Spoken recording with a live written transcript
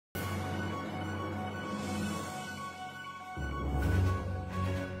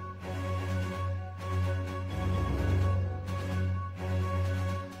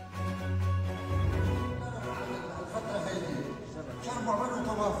Paula,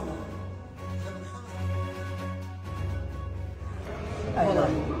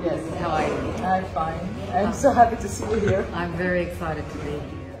 yes. How are you? I'm fine. I'm so happy to see you here. I'm very excited to be here.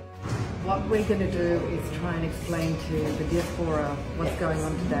 What we're going to do is try and explain to the diaspora what's going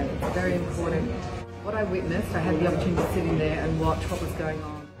on today. It's very important. What I witnessed, I had the opportunity to sit in there and watch what was going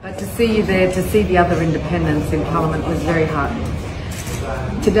on. But to see you there, to see the other independents in Parliament was very heartening.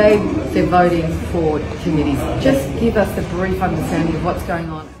 Today, they're voting for committees. Just give us a brief understanding of what's going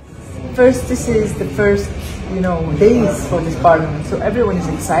on. First, this is the first, days for this Parliament. So everyone is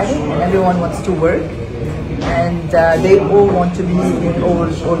excited and everyone wants to work. And they all want to be in all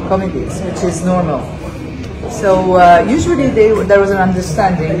committees, which is normal. So usually there was an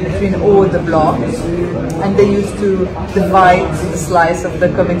understanding between all the blocks, and they used to divide the slice of the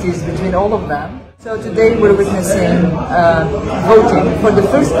committees between all of them. So today we're witnessing voting for the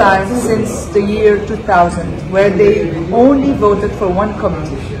first time since the year 2000, where they only voted for one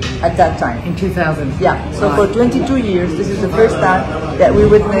committee at that time. In 2000? Yeah, so for 22 years, this is the first time that we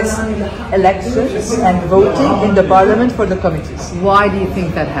witness elections and voting in the Parliament for the committees. Why do you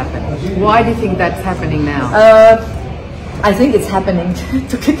think that happened? Why do you think that's happening now? I think it's happening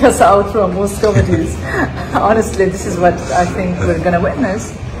to kick us out from most committees. Honestly, this is what I think we're going to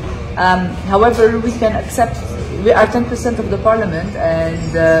witness. However, we can accept, we are 10% of the Parliament,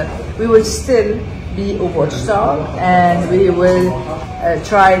 and we will still be a watchdog, and we will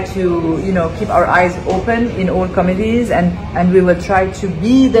try to keep our eyes open in all committees, and we will try to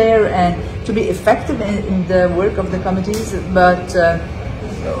be there and to be effective in the work of the committees. But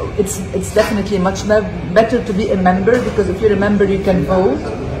it's definitely much better to be a member, because if you're a member you can vote,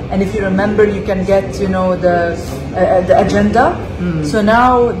 and if you're a member you can get the agenda. So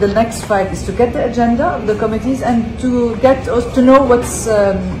now the next fight is to get the agenda of the committees and to get us to know what's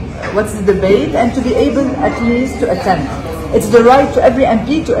the debate, and to be able at least to attend. It's the right to every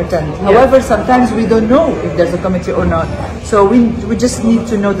MP to attend. Yeah. However, sometimes we don't know if there's a committee or not. So we just need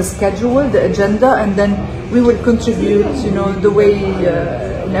to know the schedule, the agenda, and then we will contribute, the way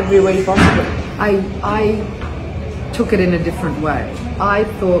in every way possible. I took it in a different way. I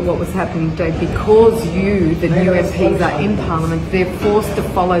thought what was happening today, because the new MPs are in Parliament, they're forced to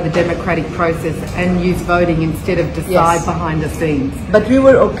follow the democratic process and use voting instead of decide behind the scenes. But we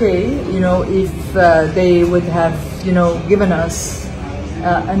were okay, if they would have, given us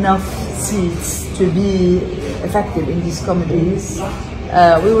enough seats to be effective in these committees.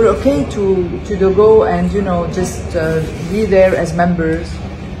 We were okay to go and, just be there as members,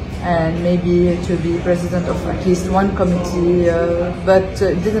 and maybe to be president of at least one committee, but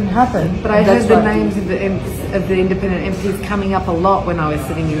it didn't happen. But I heard the names of the independent MPs coming up a lot when I was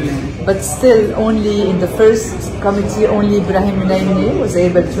sitting in there. But still, only in the first committee, only Ibrahim Naini was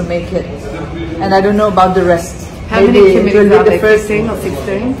able to make it. And I don't know about the rest. How many committees are there? 15 or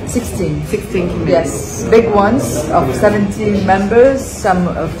 16? 16. 16 committees. Yes, big ones of 17 members, some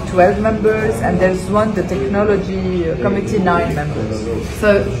of 12 members, and there's one, the technology committee, 9 members.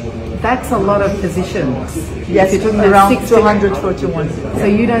 So that's a lot of positions. Yes, you're talking around 241. So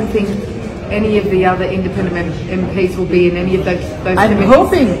you don't think any of the other independent MPs will be in any of those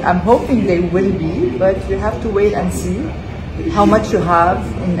committees? I'm hoping they will be, but you have to wait and see how much you have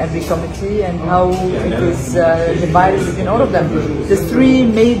in every committee and how it is divided between all of them. The 3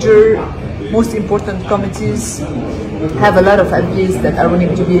 major, most important committees have a lot of MPs that are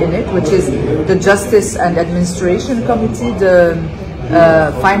willing to be in it, which is the Justice and Administration Committee, the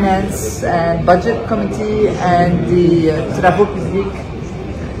Finance and Budget Committee, and the Travaux Publics.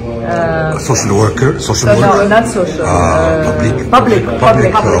 Social worker? No, not social. Public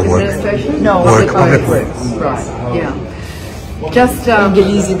administration? No, public works. Right, yeah. Just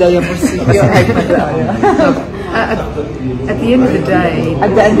إنجليزي ده at the end of the day,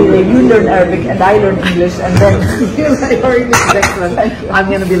 you learn Arabic and I learn English, and then your English is excellent. I'm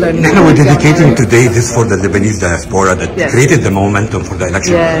going to be learning. We're dedicating today this for the Lebanese diaspora that created the momentum for the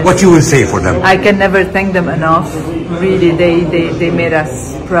election. Yes. What you will say for them? I can never thank them enough. Really, they made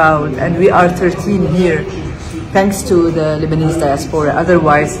us proud, and we are 13 here thanks to the Lebanese diaspora.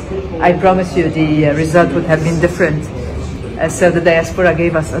 Otherwise, I promise you the result would have been different. So the diaspora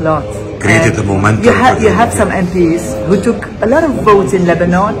gave us a lot. Created the momentum. You have some MPs who took a lot of votes in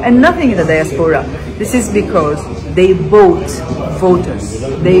Lebanon and nothing in the diaspora. This is because they vote voters.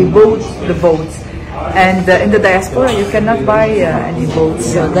 They vote the votes. And in the diaspora, you cannot buy any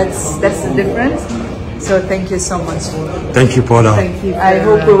votes. So that's the difference. So thank you so much. Thank you, Paula. Thank you. I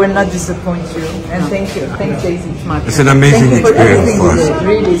hope we will not disappoint you. And thank you. Thanks, Daisy. It's an amazing experience for us.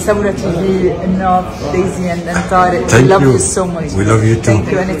 Really, Sabra TV, enough, Daisy and Tariq. Thank we love you you so much. We love you too.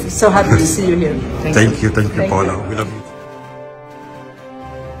 Thank you, and it's so happy to see you here. Thank you, Paula. We love you.